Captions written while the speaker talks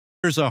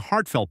There's a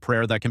heartfelt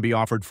prayer that can be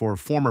offered for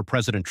former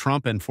President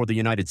Trump and for the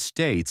United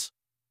States,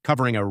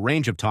 covering a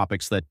range of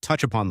topics that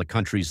touch upon the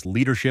country's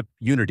leadership,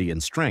 unity,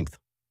 and strength.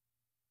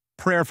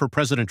 Prayer for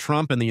President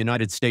Trump and the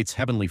United States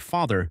Heavenly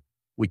Father,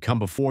 we come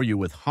before you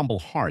with humble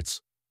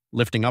hearts,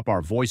 lifting up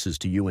our voices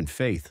to you in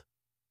faith.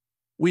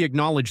 We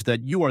acknowledge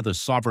that you are the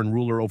sovereign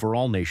ruler over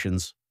all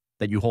nations,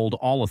 that you hold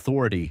all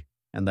authority,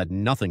 and that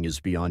nothing is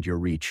beyond your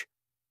reach.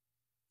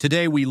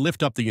 Today we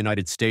lift up the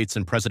United States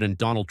and President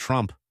Donald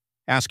Trump,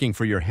 asking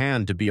for your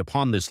hand to be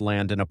upon this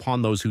land and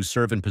upon those who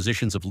serve in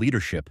positions of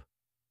leadership.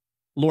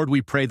 Lord,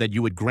 we pray that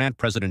you would grant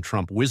President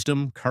Trump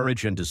wisdom,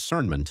 courage, and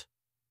discernment.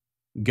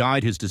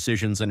 Guide his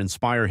decisions and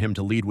inspire him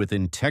to lead with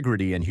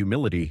integrity and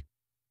humility.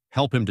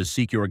 Help him to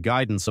seek your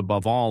guidance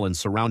above all and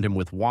surround him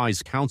with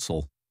wise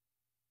counsel.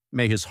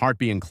 May his heart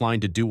be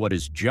inclined to do what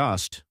is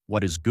just,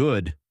 what is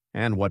good,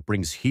 and what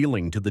brings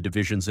healing to the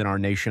divisions in our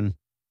nation.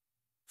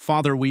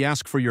 Father, we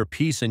ask for your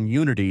peace and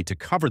unity to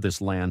cover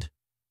this land.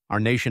 Our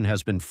nation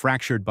has been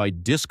fractured by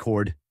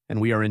discord, and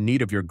we are in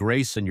need of your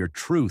grace and your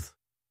truth.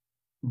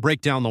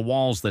 Break down the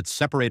walls that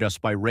separate us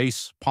by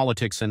race,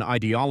 politics, and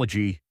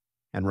ideology,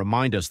 and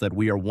remind us that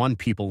we are one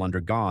people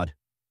under God.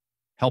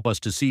 Help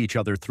us to see each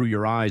other through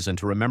your eyes and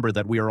to remember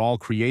that we are all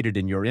created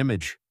in your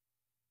image.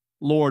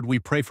 Lord, we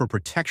pray for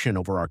protection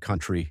over our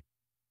country.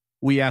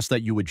 We ask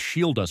that you would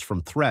shield us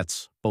from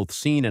threats, both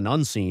seen and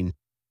unseen,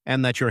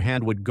 and that your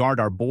hand would guard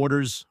our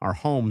borders, our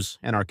homes,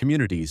 and our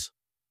communities.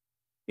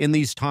 In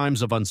these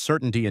times of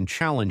uncertainty and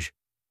challenge,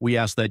 we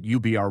ask that you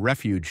be our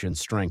refuge and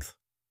strength.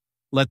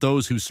 Let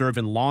those who serve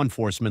in law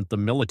enforcement, the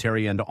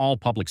military, and all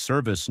public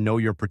service know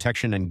your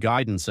protection and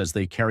guidance as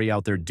they carry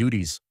out their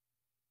duties.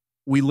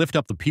 We lift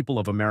up the people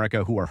of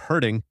America who are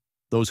hurting,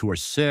 those who are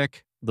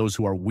sick, those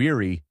who are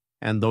weary,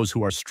 and those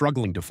who are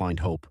struggling to find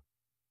hope.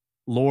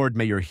 Lord,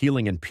 may your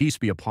healing and peace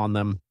be upon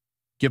them.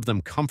 Give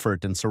them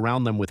comfort and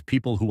surround them with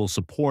people who will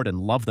support and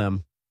love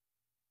them.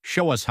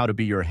 Show us how to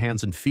be your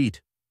hands and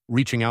feet,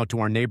 reaching out to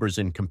our neighbors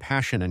in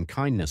compassion and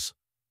kindness.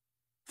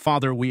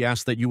 Father, we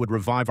ask that you would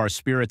revive our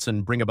spirits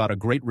and bring about a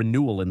great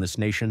renewal in this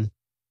nation.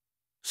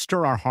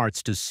 Stir our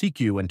hearts to seek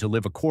you and to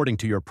live according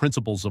to your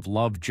principles of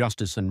love,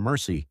 justice, and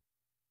mercy.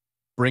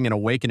 Bring an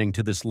awakening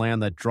to this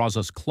land that draws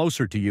us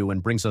closer to you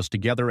and brings us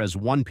together as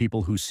one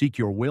people who seek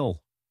your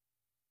will.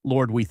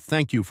 Lord, we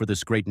thank you for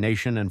this great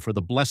nation and for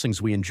the blessings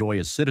we enjoy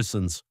as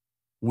citizens.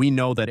 We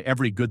know that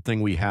every good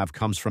thing we have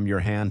comes from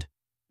your hand.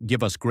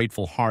 Give us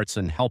grateful hearts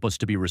and help us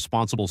to be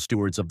responsible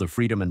stewards of the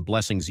freedom and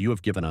blessings you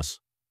have given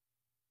us.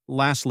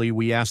 Lastly,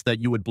 we ask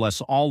that you would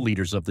bless all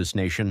leaders of this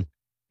nation,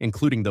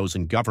 including those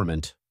in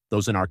government,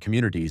 those in our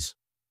communities,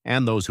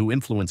 and those who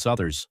influence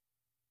others.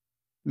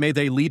 May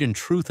they lead in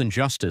truth and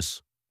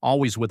justice,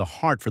 always with a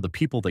heart for the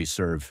people they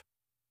serve.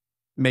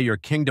 May your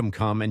kingdom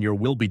come and your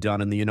will be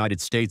done in the United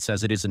States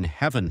as it is in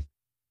heaven.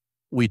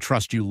 We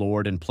trust you,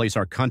 Lord, and place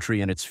our country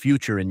and its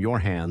future in your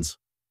hands.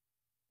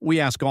 We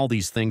ask all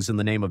these things in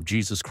the name of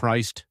Jesus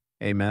Christ.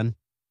 Amen.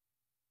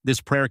 This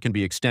prayer can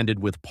be extended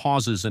with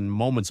pauses and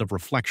moments of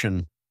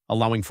reflection,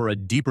 allowing for a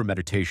deeper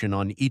meditation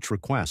on each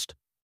request.